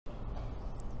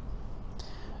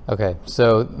Okay,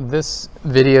 so this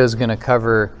video is going to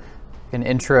cover an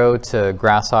intro to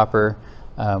Grasshopper.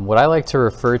 What I like to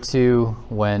refer to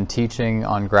when teaching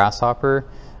on Grasshopper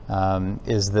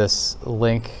is this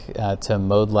link to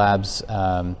ModeLab's.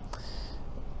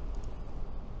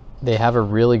 They have a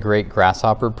really great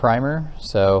Grasshopper primer.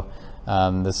 So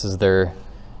this is their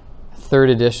 3rd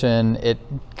edition. It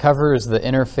covers the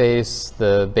interface,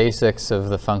 the basics of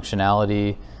the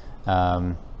functionality,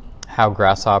 how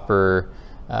Grasshopper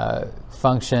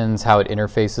functions, how it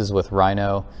interfaces with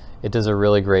Rhino. It does a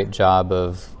really great job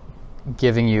of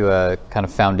giving you a kind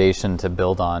of foundation to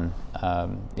build on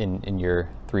in your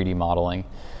 3D modeling.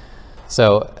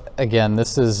 So again,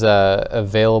 this is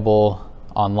available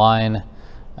online.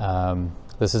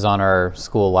 This is on our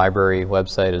school library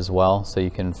website as well, so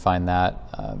you can find that.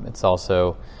 It's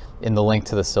also in the link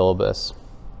to the syllabus.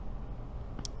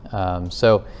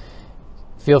 So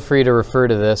feel free to refer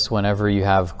to this whenever you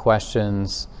have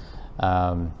questions.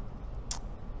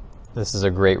 This is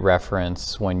a great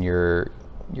reference when you're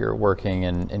working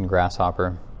in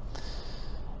Grasshopper.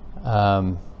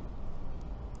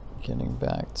 Getting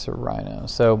back to Rhino.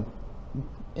 So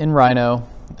in Rhino,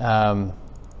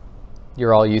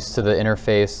 you're all used to the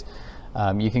interface.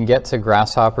 You can get to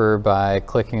Grasshopper by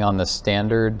clicking on the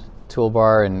standard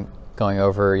toolbar and going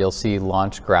over, you'll see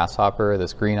Launch Grasshopper,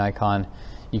 this green icon.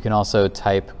 You can also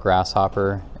type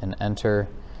Grasshopper and enter,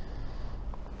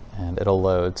 and it'll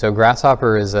load. So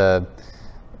Grasshopper is a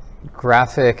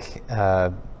graphic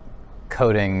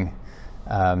coding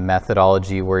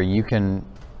methodology where you can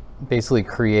basically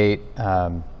create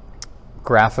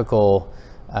graphical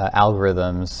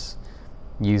algorithms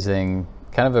using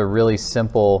kind of a really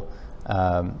simple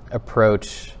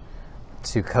approach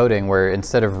to coding, where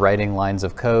instead of writing lines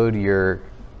of code, you're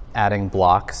adding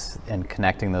blocks and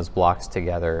connecting those blocks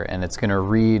together, and it's going to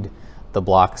read the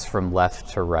blocks from left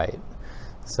to right.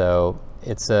 So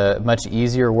it's a much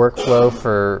easier workflow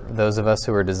for those of us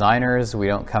who are designers. We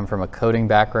don't come from a coding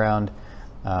background.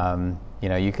 You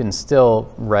know, you can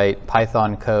still write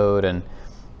Python code, and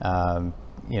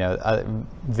you know,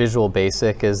 Visual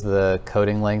Basic is the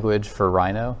coding language for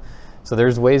Rhino. So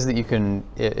there's ways that you can,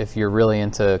 if you're really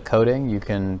into coding, you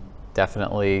can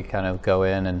definitely kind of go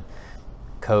in and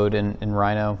code in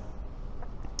Rhino.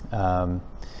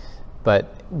 But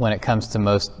when it comes to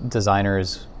most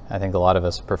designers, I think a lot of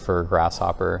us prefer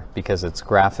Grasshopper because it's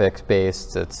graphics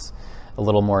based, it's a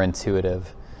little more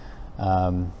intuitive.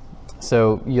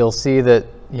 So you'll see that,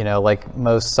 you know, like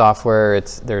most software,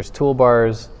 there's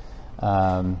toolbars.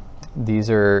 These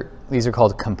are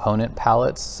called component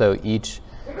palettes. So each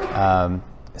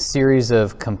series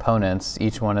of components,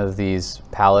 each one of these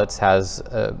palettes has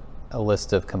a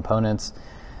list of components.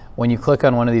 When you click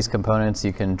on one of these components,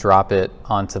 you can drop it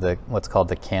onto what's called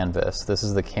the canvas. This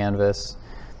is the canvas.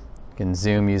 You can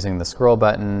zoom using the scroll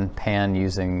button,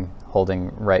 pan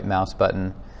holding right mouse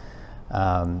button.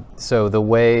 So the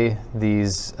way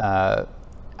these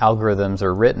algorithms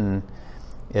are written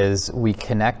is we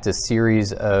connect a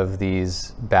series of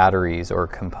these batteries or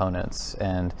components,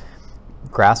 and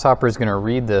Grasshopper is going to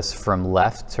read this from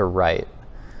left to right.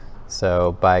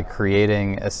 So by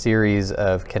creating a series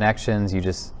of connections, you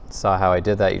just saw how I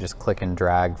did that, you just click and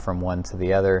drag from one to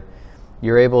the other.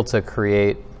 You're able to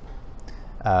create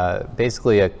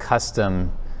basically a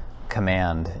custom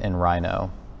command in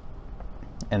Rhino.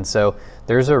 And so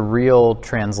there's a real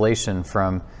translation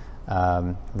from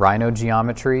Rhino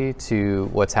geometry to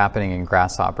what's happening in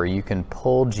Grasshopper. You can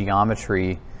pull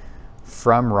geometry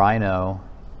from Rhino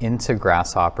into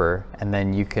Grasshopper, and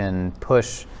then you can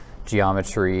push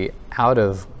geometry out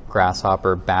of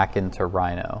Grasshopper back into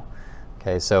Rhino.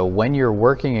 Okay, so when you're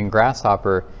working in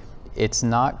Grasshopper, it's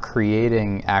not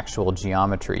creating actual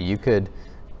geometry. You could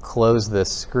close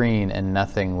this screen and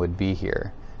nothing would be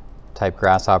here. Type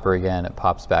Grasshopper again, it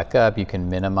pops back up. You can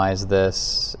minimize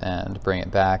this and bring it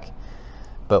back.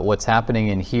 But what's happening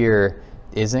in here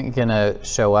isn't gonna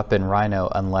show up in Rhino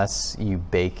unless you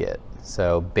bake it.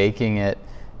 So baking it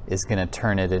is gonna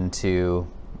turn it into,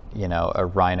 you know, a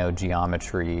Rhino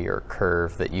geometry or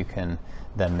curve that you can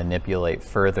then manipulate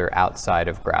further outside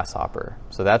of Grasshopper.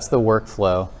 So that's the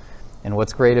workflow. And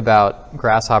what's great about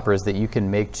Grasshopper is that you can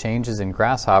make changes in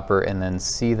Grasshopper and then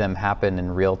see them happen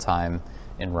in real time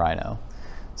in Rhino.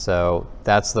 So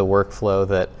that's the workflow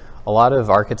that a lot of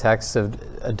architects have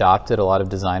adopted, a lot of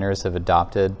designers have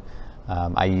adopted.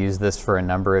 I used this for a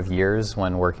number of years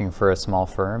when working for a small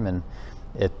firm, and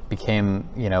it became,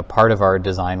 you know, part of our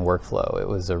design workflow. It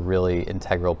was a really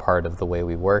integral part of the way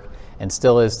we work, and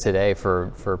still is today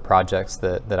for projects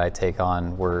that I take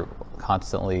on. We're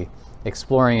constantly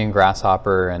exploring in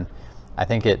Grasshopper, and I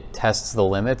think it tests the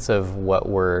limits of what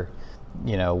we're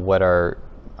you know, what our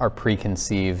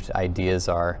preconceived ideas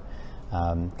are.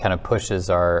 Kind of pushes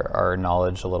our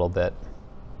knowledge a little bit.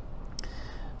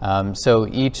 So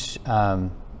each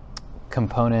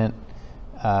component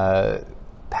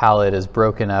palette is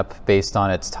broken up based on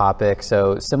its topic.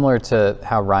 So similar to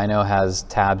how Rhino has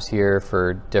tabs here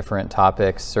for different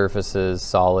topics, surfaces,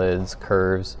 solids,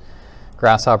 curves,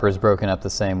 Grasshopper is broken up the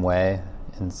same way.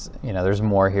 And you know, there's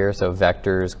more here. So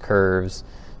vectors, curves,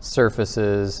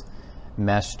 surfaces,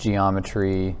 mesh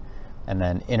geometry, and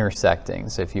then intersecting.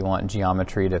 So if you want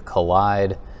geometry to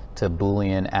collide, to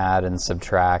Boolean add and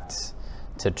subtract,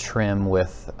 to trim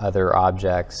with other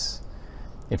objects.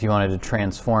 If you wanted to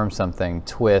transform something,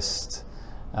 twist,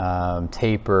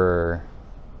 taper,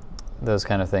 those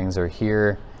kind of things are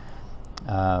here.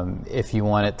 If you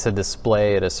want it to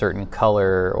display at a certain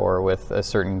color or with a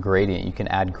certain gradient, you can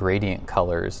add gradient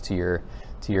colors to your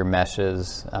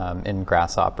meshes in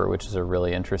Grasshopper, which is a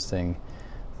really interesting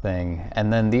thing.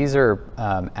 And then these are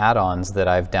add-ons that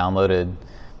I've downloaded.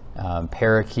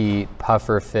 Parakeet,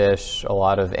 pufferfish, a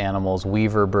lot of animals,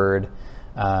 weaver bird.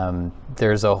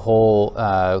 There's a whole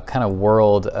kind of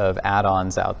world of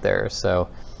add-ons out there. So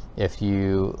if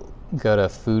you go to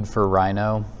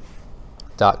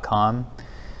foodforrhino.com,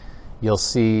 you'll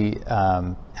see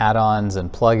add-ons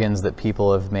and plugins that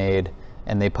people have made,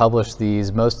 and they publish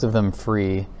these, most of them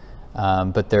free,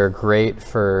 but they're great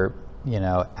for, you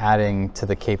know, adding to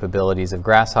the capabilities of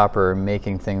Grasshopper,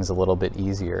 making things a little bit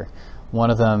easier. One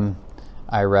of them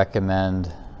I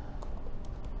recommend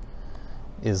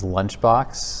is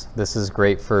Lunchbox. This is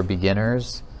great for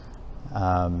beginners.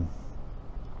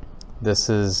 This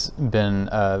has been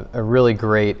a really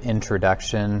great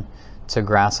introduction to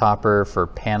Grasshopper for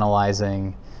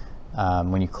panelizing.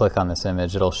 When you click on this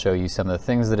image, it'll show you some of the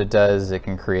things that it does. It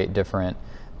can create different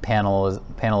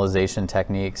panelization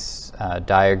techniques,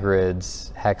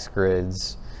 diagrids, hex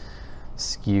grids,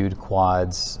 skewed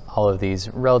quads, all of these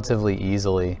relatively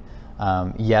easily.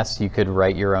 Yes, you could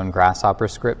write your own Grasshopper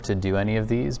script to do any of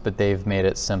these, but they've made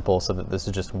it simple so that this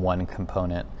is just one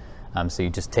component. So you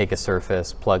just take a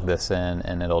surface, plug this in,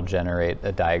 and it'll generate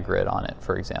a diagrid on it,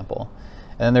 for example.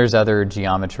 And then there's other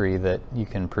geometry that you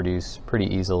can produce pretty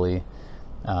easily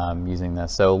using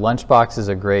this. So Lunchbox is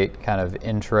a great kind of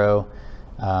intro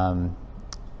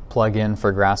plugin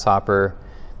for Grasshopper.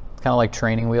 It's kind of like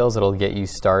training wheels. It'll get you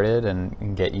started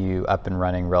and get you up and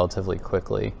running relatively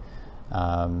quickly.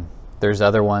 There's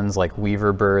other ones like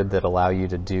Weaver Bird that allow you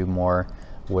to do more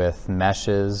with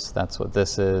meshes. That's what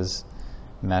this is.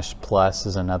 Mesh Plus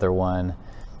is another one.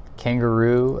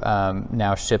 Kangaroo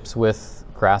now ships with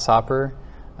Grasshopper.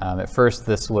 At first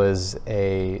this was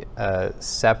a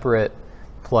separate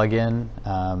plugin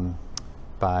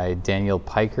by Daniel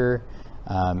Piker,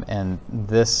 and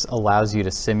this allows you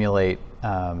to simulate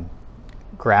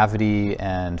gravity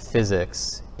and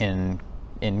physics in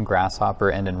Grasshopper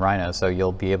and in Rhino. So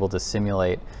you'll be able to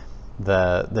simulate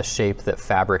the shape that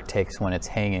fabric takes when it's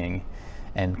hanging,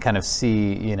 and kind of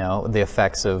see, you know, the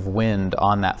effects of wind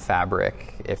on that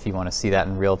fabric if you want to see that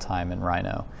in real time in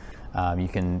Rhino. You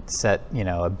can set, you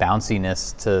know, a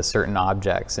bounciness to certain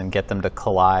objects and get them to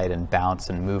collide and bounce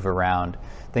and move around,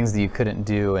 things that you couldn't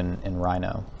do in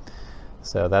Rhino.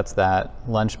 So that's that.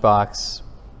 Lunchbox,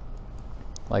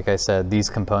 like I said, these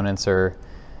components are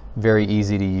very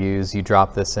easy to use. You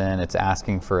drop this in, it's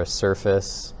asking for a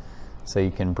surface, so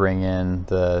you can bring in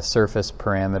the surface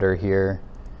parameter here.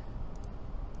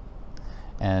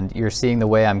 And you're seeing the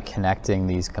way I'm connecting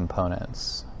these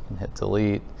components. You can hit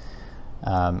delete.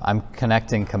 I'm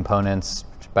connecting components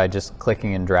by just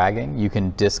clicking and dragging. You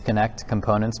can disconnect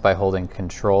components by holding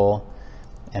Control,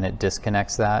 and it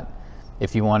disconnects that.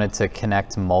 If you wanted to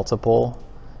connect multiple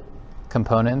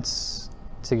components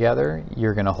together,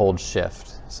 you're going to hold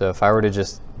Shift. So if I were to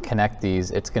just connect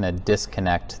these, it's going to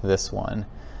disconnect this one.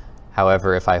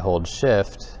 However, if I hold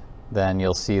Shift, then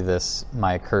you'll see this,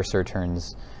 my cursor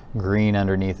turns green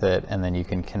underneath it, and then you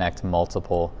can connect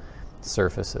multiple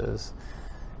surfaces.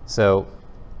 So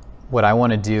what I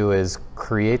want to do is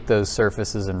create those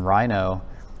surfaces in Rhino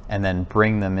and then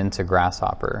bring them into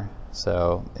Grasshopper.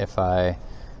 So if I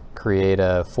create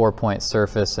a 4-point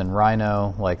surface in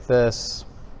Rhino like this,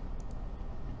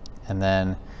 and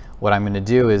then what I'm going to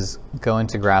do is go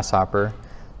into Grasshopper,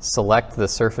 select the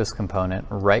surface component,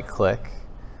 right click,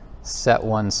 set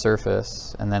one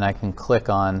surface, and then I can click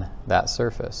on that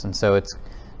surface. And so it's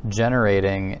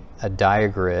generating a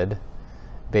diagrid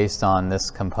based on this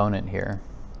component here.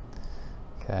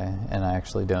 Okay, and I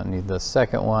actually don't need the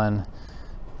second one,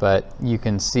 but you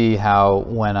can see how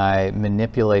when I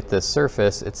manipulate this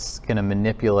surface, it's going to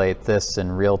manipulate this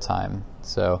in real time.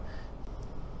 So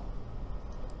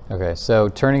Okay, so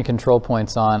turning control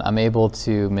points on, I'm able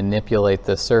to manipulate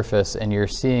the surface, and you're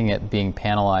seeing it being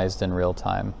panelized in real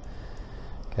time.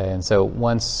 Okay, and so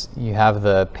once you have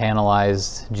the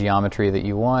panelized geometry that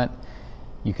you want,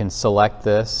 you can select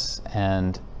this,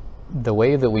 and the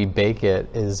way that we bake it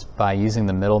is by using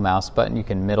the middle mouse button. You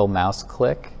can middle mouse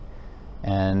click,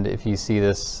 and if you see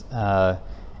this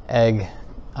egg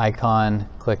icon,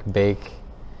 click bake,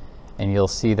 and you'll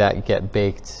see that get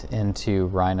baked into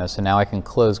Rhino. So now I can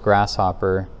close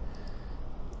Grasshopper.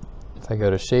 If I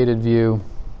go to shaded view,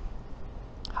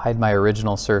 hide my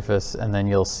original surface, and then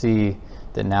you'll see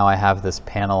that now I have this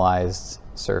panelized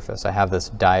surface. I have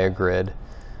this diagrid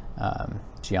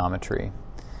geometry.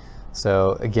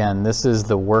 So again, this is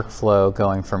the workflow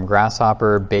going from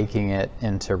Grasshopper, baking it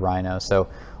into Rhino. So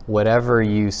whatever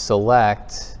you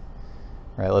select,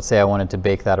 right, let's say I wanted to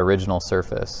bake that original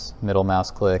surface. Middle mouse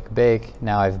click, bake.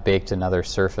 Now I've baked another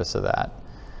surface of that.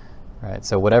 Right,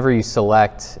 so whatever you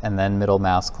select and then middle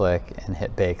mouse click and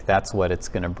hit bake, that's what it's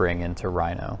going to bring into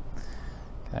Rhino.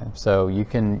 Okay, so you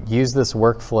can use this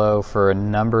workflow for a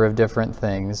number of different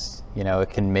things. You know, it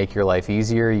can make your life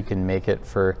easier. You can make it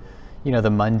for, you know, the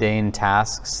mundane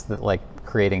tasks that, like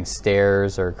creating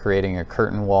stairs or creating a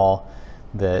curtain wall,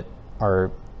 that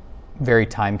are very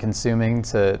time consuming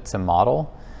to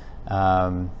model.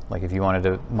 Like if you wanted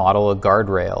to model a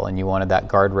guardrail and you wanted that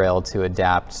guardrail to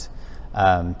adapt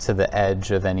to the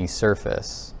edge of any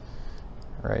surface.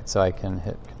 Right, so I can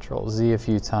hit Control Z a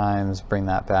few times, bring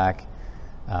that back.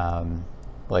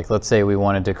 Like let's say we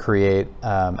wanted to create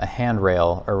a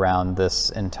handrail around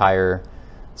this entire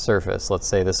surface. Let's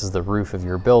say this is the roof of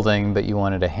your building, but you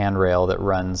wanted a handrail that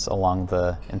runs along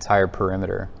the entire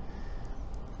perimeter.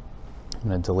 I'm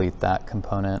going to delete that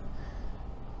component.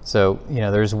 So, you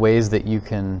know, there's ways that you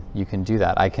can do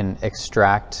that. I can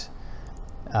extract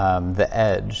the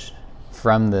edge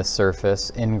from this surface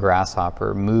in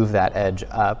Grasshopper, move that edge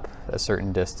up a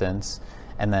certain distance,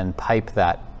 and then pipe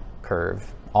that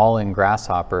curve all in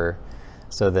Grasshopper,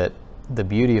 so that the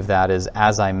beauty of that is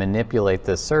as I manipulate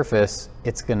this surface,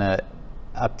 it's going to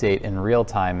update in real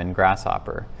time in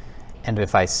Grasshopper. And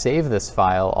if I save this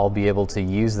file, I'll be able to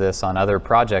use this on other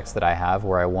projects that I have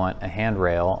where I want a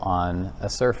handrail on a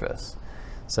surface.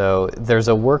 So there's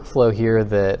a workflow here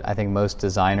that I think most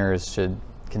designers should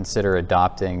consider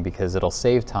adopting, because it'll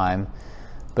save time,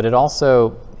 but it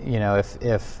also, you know,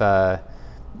 if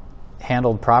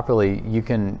handled properly, you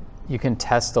can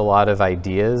test a lot of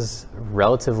ideas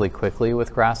relatively quickly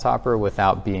with Grasshopper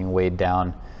without being weighed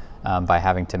down by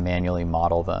having to manually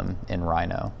model them in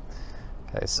Rhino.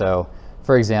 Okay, so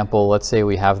for example, let's say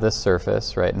we have this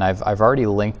surface, right, and I've already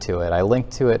linked to it. I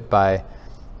linked to it by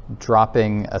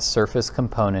dropping a surface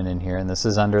component in here, and this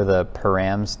is under the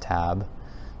params tab.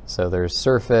 So there's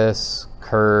surface,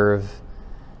 curve,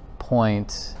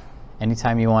 point.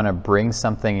 Anytime you want to bring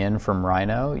something in from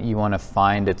Rhino, you want to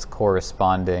find its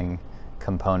corresponding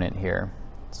component here.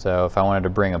 So if I wanted to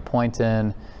bring a point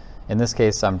in this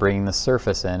case I'm bringing the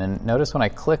surface in, and notice when I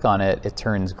click on it, it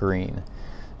turns green.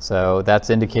 So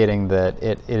that's indicating that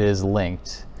it is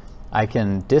linked. I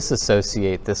can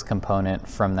disassociate this component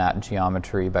from that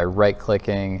geometry by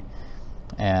right-clicking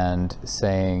and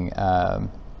saying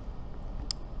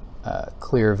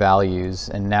clear values,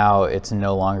 and now it's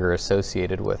no longer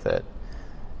associated with it.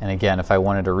 And again, if I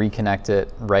wanted to reconnect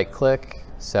it, right-click,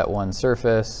 set one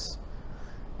surface,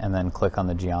 and then click on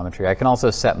the geometry. I can also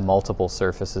set multiple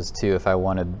surfaces too if I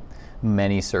wanted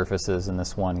many surfaces in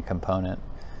this one component,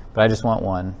 but I just want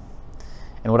one.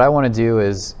 And what I want to do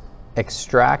is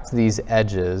extract these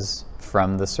edges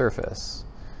from the surface.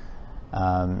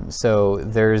 So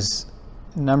there's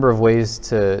a number of ways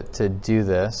to do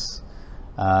this.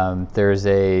 There's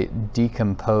a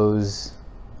decompose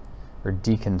or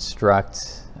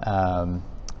deconstruct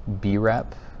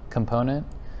brep component.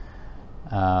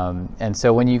 And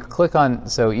so when you click on,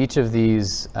 so each of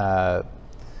these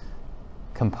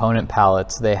component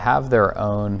palettes, they have their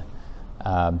own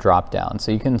drop down.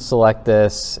 So you can select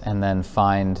this and then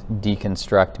find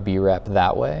deconstruct brep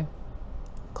that way.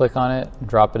 Click on it,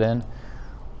 drop it in.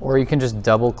 Or you can just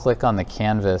double click on the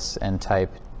canvas and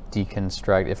type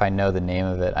deconstruct. If I know the name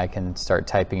of it, I can start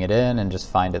typing it in and just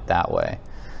find it that way.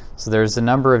 So there's a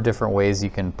number of different ways you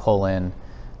can pull in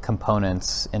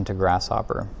components into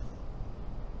Grasshopper.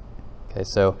 Okay,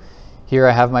 so here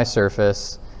I have my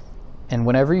surface, and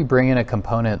whenever you bring in a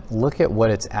component, look at what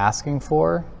it's asking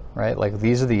for, right? Like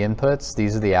these are the inputs,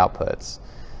 these are the outputs.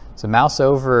 So mouse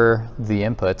over the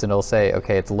inputs and it'll say,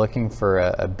 okay, it's looking for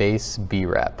a base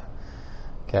brep.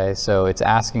 Okay, so it's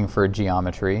asking for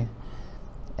geometry,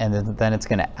 and then it's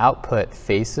going to output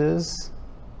faces,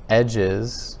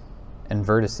 edges, and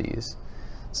vertices.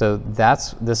 So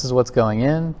this is what's going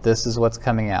in, this is what's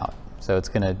coming out. So it's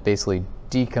going to basically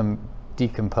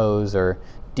decompose or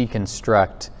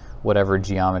deconstruct whatever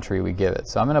geometry we give it.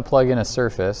 So I'm going to plug in a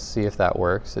surface, see if that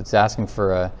works. It's asking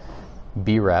for a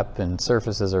B-rep, and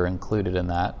surfaces are included in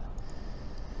that.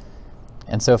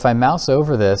 And so if I mouse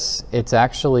over this, it's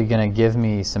actually going to give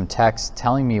me some text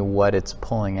telling me what it's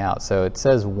pulling out. So it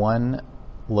says one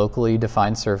locally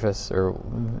defined surface or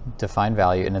defined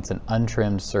value, and it's an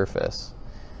untrimmed surface.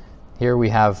 Here we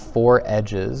have 4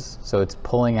 edges, so it's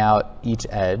pulling out each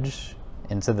edge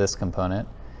into this component.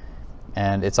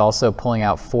 And it's also pulling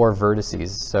out 4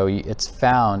 vertices. So it's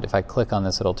found, if I click on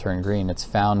this, it'll turn green. It's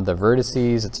found the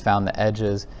vertices, it's found the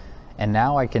edges, and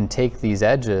now I can take these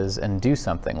edges and do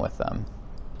something with them.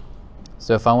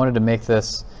 So if I wanted to make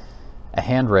this a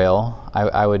handrail,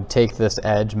 I would take this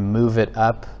edge, move it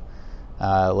up,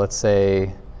 let's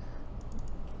say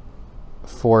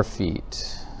 4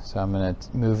 feet. So I'm going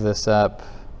to move this up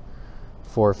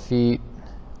 4 feet.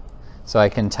 So I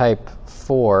can type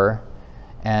 4,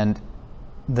 and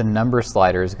the number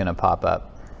slider is going to pop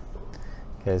up.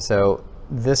 Okay, so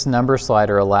this number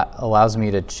slider allows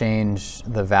me to change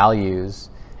the values,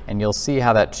 and you'll see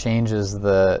how that changes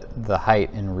the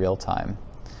height in real time.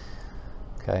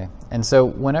 Okay, and so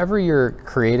whenever you're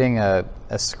creating a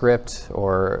script,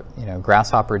 or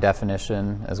Grasshopper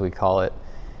definition as we call it,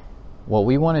 what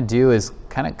we want to do is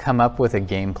kind of come up with a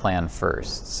game plan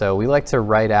first. So we like to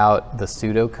write out the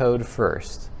pseudocode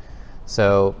first.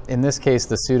 So in this case,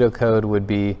 the pseudocode would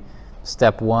be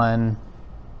step 1,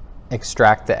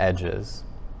 extract the edges.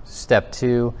 Step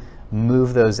 2,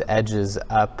 move those edges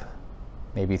up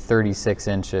maybe 36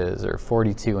 inches or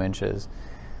 42 inches.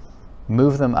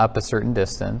 Move them up a certain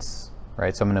distance,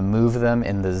 right? So I'm going to move them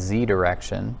in the Z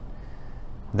direction.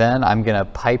 Then I'm going to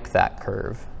pipe that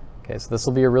curve. Okay, so this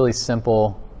will be a really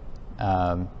simple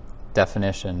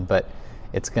definition, but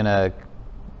it's going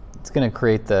to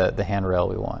create the handrail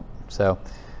we want. So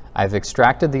I've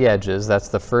extracted the edges. That's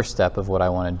the first step of what I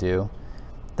want to do.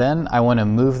 Then I want to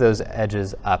move those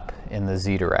edges up in the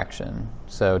Z direction.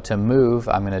 So to move,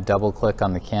 I'm going to double click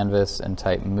on the canvas and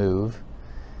type move.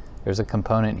 There's a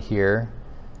component here.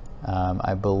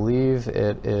 I believe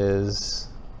it is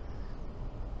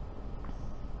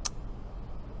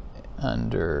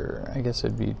under, I guess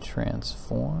it'd be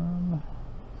transform.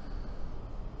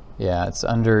 Yeah, it's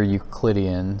under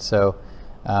Euclidean. So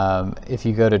if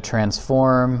you go to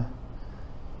transform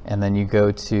and then you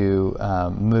go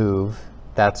to move,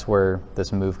 that's where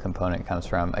this move component comes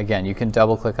from. Again, you can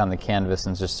double click on the canvas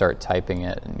and just start typing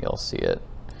it, and you'll see it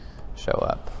show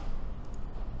up.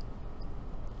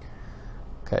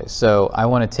 Okay, so I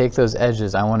want to take those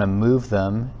edges, I want to move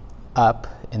them up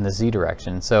in the Z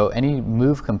direction. So any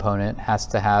move component has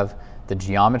to have the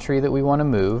geometry that we want to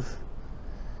move,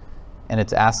 and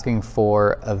it's asking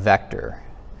for a vector.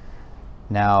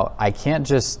 Now, I can't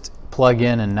just plug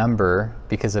in a number,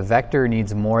 because a vector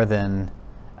needs more than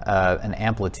an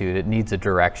amplitude. It needs a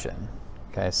direction.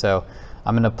 Okay, so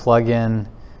I'm going to plug in,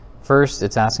 first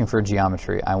it's asking for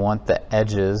geometry. I want the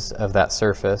edges of that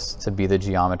surface to be the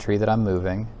geometry that I'm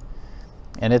moving,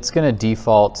 and it's going to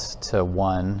default to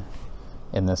 1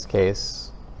 in this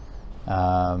case,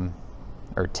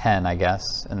 or 10 I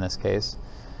guess in this case.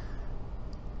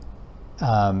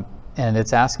 And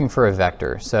it's asking for a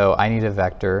vector, so I need a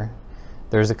vector.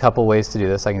 There's a couple ways to do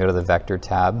this. I can go to the vector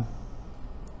tab.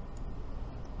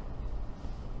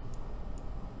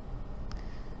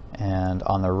 And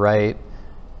on the right,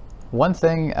 one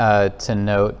thing to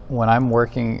note, when I'm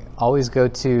working, always go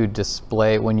to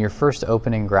display. When you're first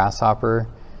opening Grasshopper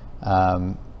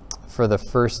for the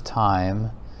first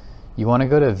time, you want to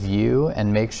go to view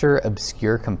and make sure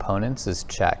obscure components is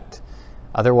checked.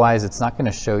 Otherwise, it's not going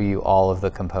to show you all of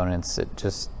the components. It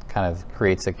just kind of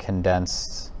creates a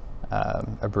condensed,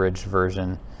 abridged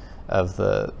version of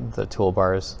the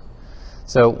toolbars.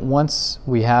 So once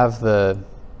we have this,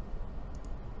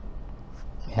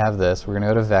 we're going to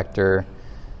go to vector.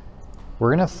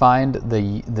 We're going to find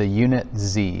the unit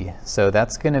Z. So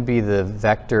that's going to be the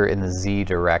vector in the Z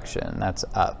direction. That's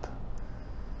up.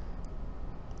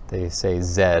 They say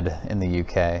Z in the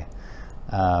UK.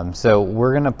 So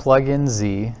we're going to plug in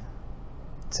Z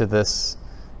to this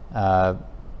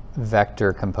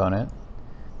vector component,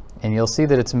 and you'll see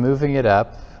that it's moving it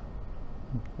up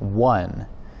 1.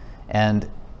 And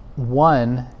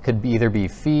 1 could either be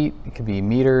feet, it could be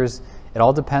meters. It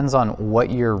all depends on what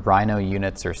your Rhino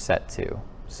units are set to.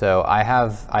 So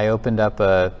I opened up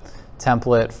a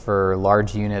template for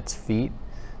large units feet.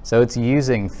 So it's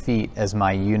using feet as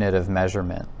my unit of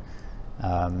measurement.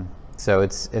 So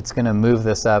it's going to move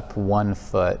this up 1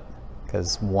 foot,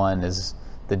 because 1 is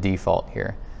the default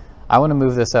here. I want to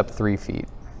move this up 3 feet,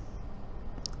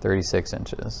 36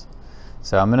 inches.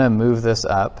 So I'm going to move this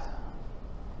up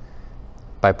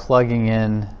by plugging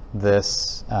in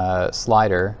this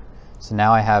slider. So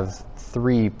now I have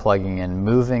 3 plugging in,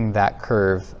 moving that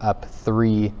curve up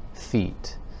 3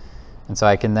 feet. And so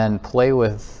I can then play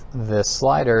with this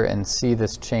slider and see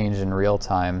this change in real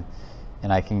time,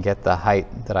 and I can get the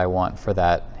height that I want for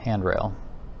that handrail.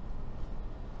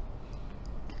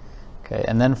 Okay,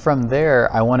 and then from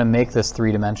there, I want to make this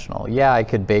 3-dimensional. Yeah, I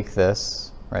could bake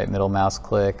this, right? Middle mouse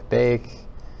click, bake,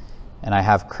 and I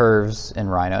have curves in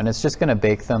Rhino, and it's just going to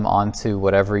bake them onto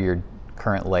whatever your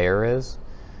current layer is,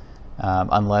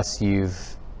 unless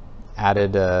you've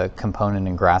added a component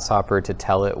in Grasshopper to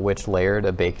tell it which layer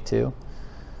to bake to.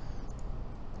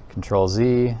 Control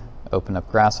Z, open up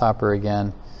Grasshopper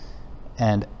again,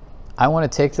 and I want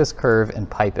to take this curve and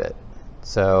pipe it.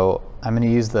 So I'm going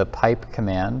to use the pipe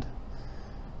command,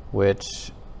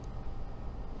 which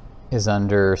is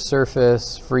under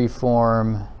Surface,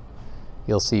 Freeform.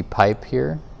 You'll see pipe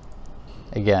here.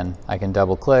 Again, I can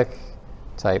double click,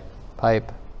 type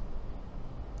pipe,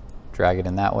 drag it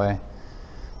in that way.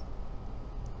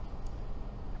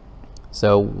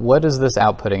 So what is this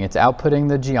outputting? It's outputting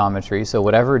the geometry, so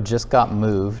whatever just got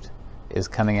moved is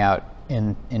coming out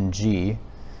in G.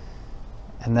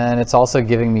 And then it's also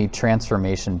giving me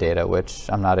transformation data, which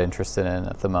I'm not interested in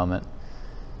at the moment.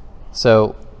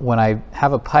 So when I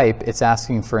have a pipe, it's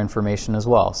asking for information as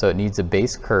well. So it needs a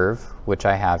base curve, which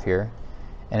I have here,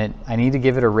 and I need to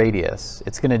give it a radius.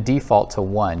 It's going to default to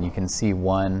 1. You can see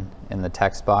 1 in the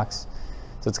text box.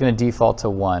 So it's going to default to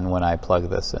 1 when I plug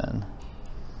this in.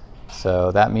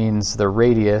 So that means the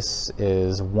radius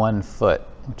is 1 foot,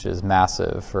 which is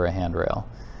massive for a handrail.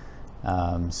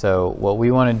 So what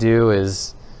we want to do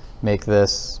is make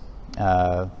this,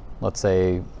 let's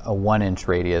say, a 1-inch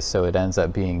radius, so it ends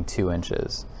up being 2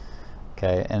 inches.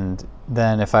 Okay, and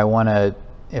then if I want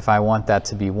that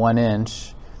to be 1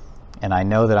 inch, and I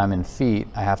know that I'm in feet,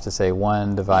 I have to say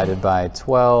 1 divided by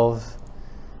 12,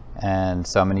 and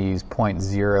so I'm going to use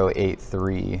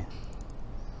 0.083.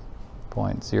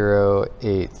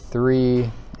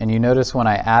 0.083, and you notice when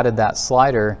I added that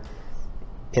slider,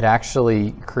 it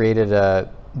actually created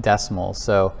a decimal.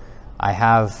 So I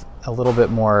have a little bit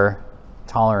more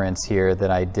tolerance here than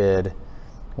I did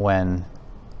when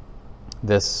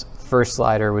this first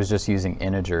slider was just using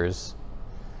integers,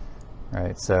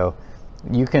 right? So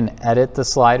you can edit the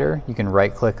slider. You can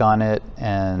right click on it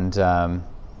and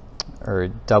or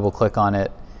double click on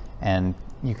it, and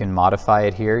you can modify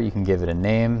it here. You can give it a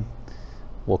name.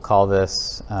 We'll call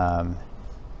this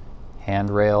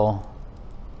handrail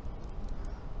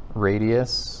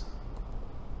radius.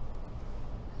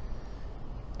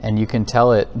 And you can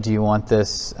tell it, do you want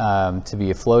this to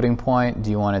be a floating point? Do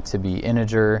you want it to be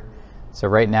integer? So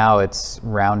right now it's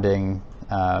rounding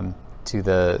to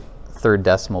the 3rd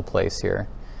decimal place here.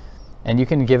 And you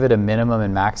can give it a minimum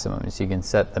and maximum. So you can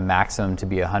set the maximum to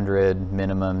be 100,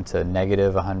 minimum to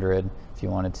 -100 if you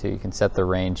wanted to. You can set the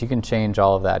range. You can change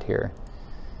all of that here.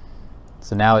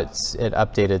 So now it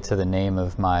updated to the name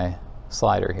of my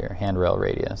slider here, handrail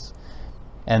radius.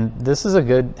 And this is a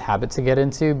good habit to get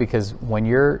into, because when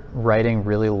you're writing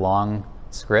really long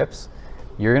scripts,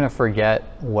 you're going to forget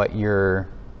what you're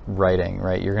writing,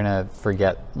 right? You're going to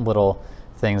forget little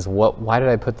things. Why did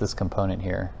I put this component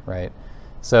here, right?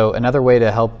 So another way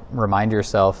to help remind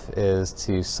yourself is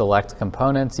to select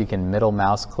components. You can middle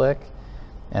mouse click,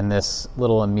 and this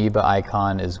little amoeba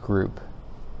icon is group.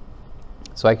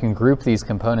 So I can group these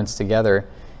components together,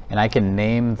 and I can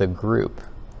name the group.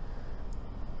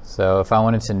 So if I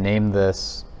wanted to name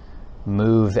this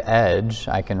move edge,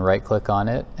 I can right click on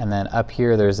it, and then up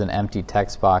here there's an empty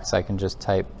text box. I can just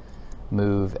type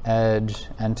move edge,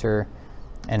 enter,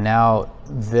 and now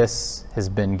this has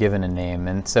been given a name.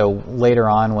 And so later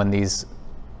on, when these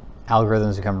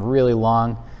algorithms become really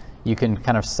long, you can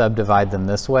kind of subdivide them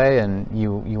this way, and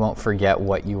you won't forget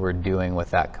what you were doing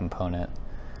with that component,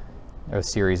 or a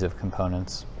series of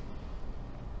components.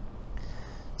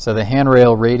 So the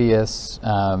handrail radius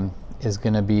is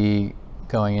going to be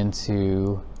going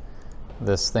into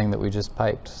this thing that we just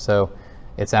piped. So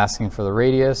it's asking for the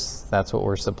radius. That's what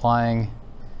we're supplying.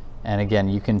 And again,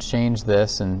 you can change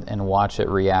this and watch it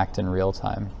react in real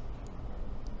time.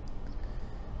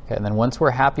 Okay, and then once we're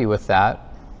happy with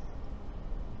that,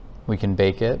 we can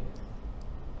bake it.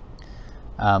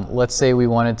 Let's say we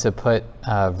wanted to put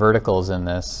verticals in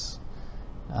this.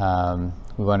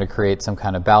 We wanted to create some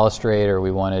kind of balustrade, or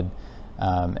we wanted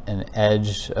an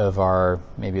edge of our,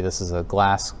 maybe this is a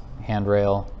glass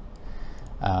handrail.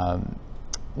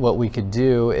 What we could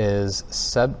do is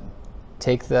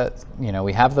take that, you know,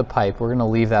 we have the pipe, we're going to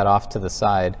leave that off to the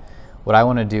side. What I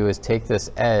want to do is take this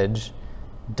edge,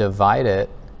 divide it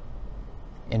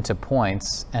into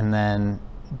points, and then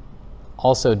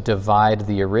also divide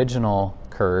the original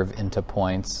curve into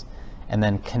points, and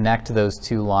then connect those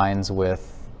two lines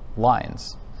with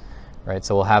lines, right?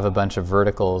 So we'll have a bunch of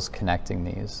verticals connecting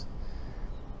these.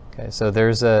 Okay, so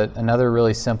there's another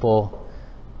really simple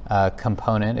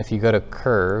component. If you go to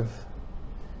curve,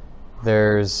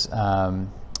 there's a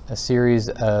series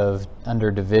of,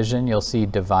 under division, you'll see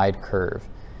divide curve.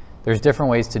 There's different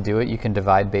ways to do it. You can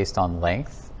divide based on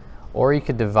length, or you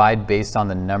could divide based on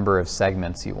the number of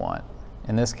segments you want.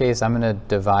 In this case, I'm going to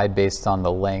divide based on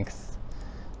the length.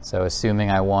 So assuming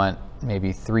I want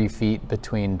maybe 3 feet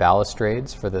between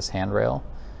balustrades for this handrail,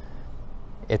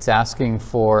 it's asking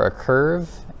for a curve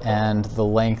and the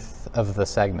length of the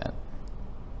segment.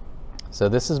 So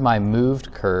this is my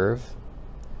moved curve.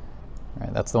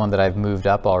 Right, that's the one that I've moved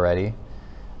up already.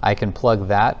 I can plug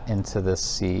that into this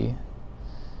C.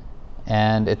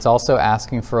 And it's also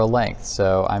asking for a length.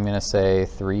 So I'm going to say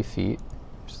 3 feet.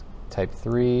 Just type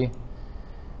 3.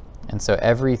 And so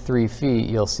every 3 feet,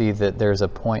 you'll see that there's a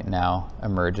point now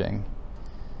emerging.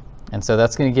 And so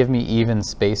that's going to give me even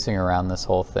spacing around this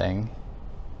whole thing.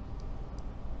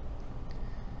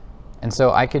 And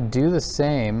so I could do the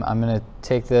same. I'm going to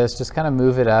take this, just kind of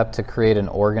move it up to create an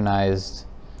organized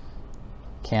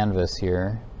canvas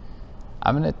here.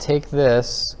 I'm going to take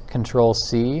this, Control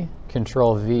C,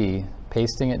 Control V,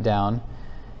 pasting it down,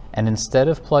 and instead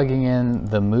of plugging in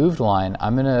the moved line,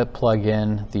 I'm going to plug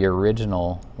in the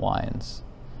original lines.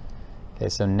 Okay,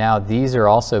 so now these are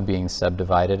also being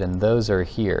subdivided, and those are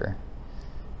here.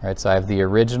 All right, so I have the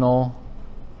original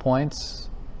points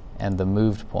and the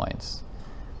moved points.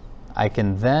 I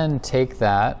can then take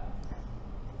that,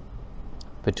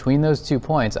 between those 2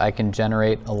 points, I can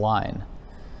generate a line.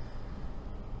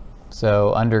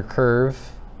 So under curve,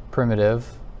 primitive,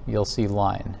 you'll see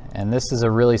line. And this is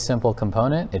a really simple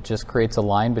component. It just creates a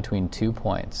line between 2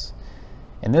 points.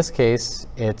 In this case,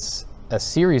 it's a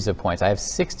series of points. I have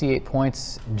 68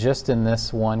 points just in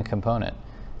this one component,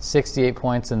 68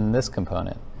 points in this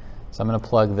component. So I'm going to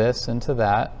plug this into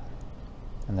that,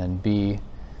 and then B.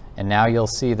 And now you'll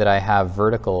see that I have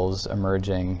verticals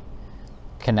emerging,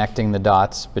 connecting the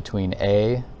dots between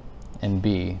A and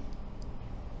B.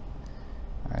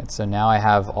 All right, so now I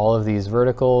have all of these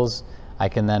verticals. I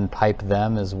can then pipe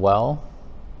them as well.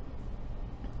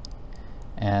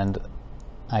 And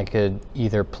I could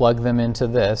either plug them into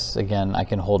this. Again, I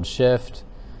can hold Shift,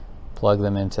 plug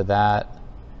them into that.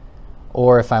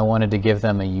 Or if I wanted to give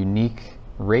them a unique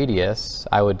radius,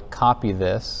 I would copy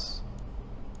this.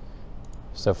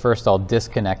 So first I'll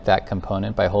disconnect that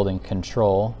component by holding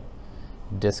Control,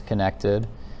 disconnected.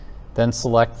 Then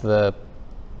select the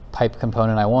pipe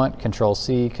component I want, Control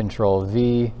C, Control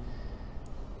V,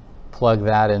 plug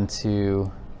that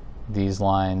into these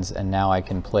lines, and now I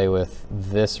can play with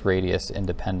this radius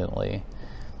independently.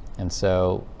 And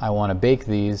so I want to bake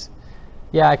these.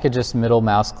 Yeah, I could just middle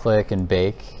mouse click and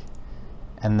bake.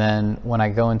 And then when I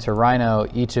go into Rhino,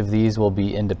 each of these will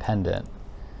be independent.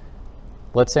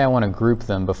 Let's say I want to group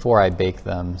them before I bake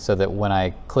them so that when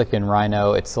I click in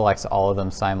Rhino, it selects all of them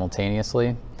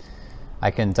simultaneously.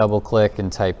 I can double click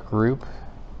and type group,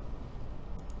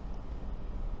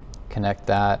 connect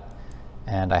that,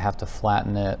 and I have to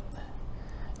flatten it.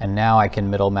 And now I can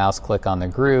middle mouse click on the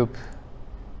group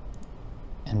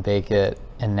and bake it,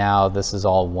 and now this is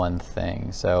all one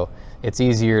thing. So it's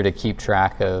easier to keep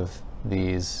track of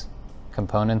these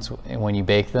components when you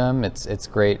bake them. It's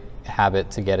great habit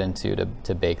to get into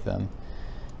to bake them.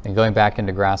 And going back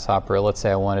into Grasshopper, let's say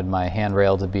I wanted my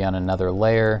handrail to be on another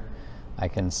layer. I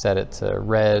can set it to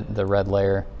red, the red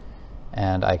layer,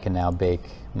 and I can now bake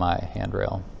my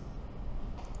handrail.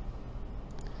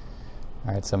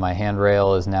 All right, so my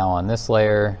handrail is now on this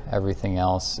layer. Everything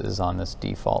else is on this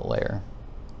default layer.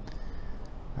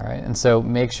 All right, and so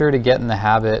make sure to get in the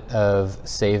habit of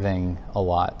saving a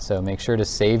lot. So make sure to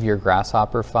save your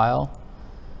Grasshopper file.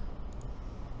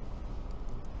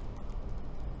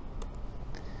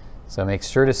 So make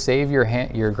sure to save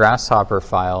your Grasshopper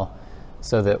file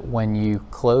so that when you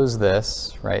close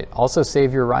this, right, also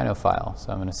save your Rhino file.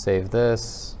 So I'm going to save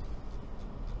this.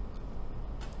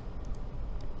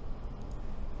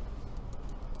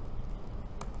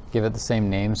 Give it the same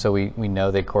name so we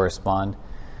know they correspond.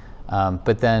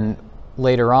 But then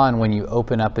later on, when you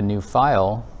open up a new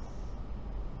file,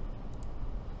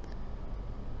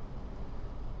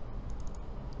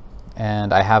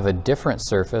 and I have a different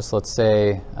surface, let's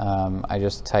say I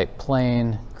just type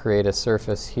plane, create a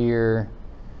surface here,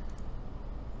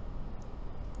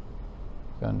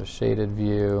 go into shaded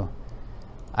view,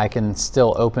 I can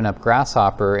still open up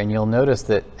Grasshopper, and you'll notice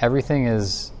that everything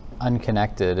is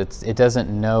unconnected. It doesn't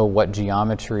know what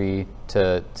geometry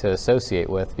to associate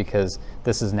with, because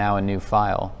this is now a new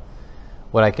file.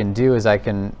 What I can do is I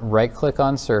can right-click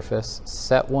on surface,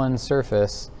 set one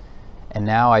surface, and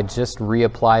now I just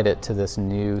reapplied it to this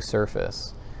new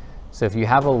surface. So if you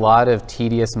have a lot of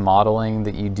tedious modeling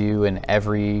that you do in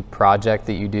every project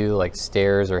that you do, like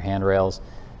stairs or handrails,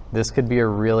 this could be a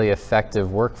really effective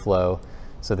workflow,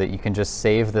 so that you can just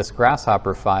save this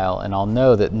Grasshopper file, and I'll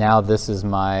know that now this is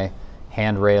my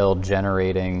handrail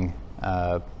generating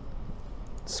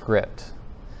script.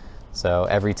 So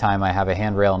every time I have a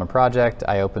handrail in a project,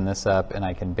 I open this up and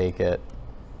I can bake it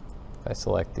if I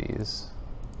select these.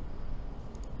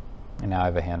 And now I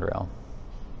have a handrail.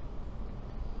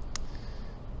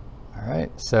 All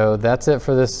right, so that's it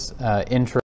for this intro.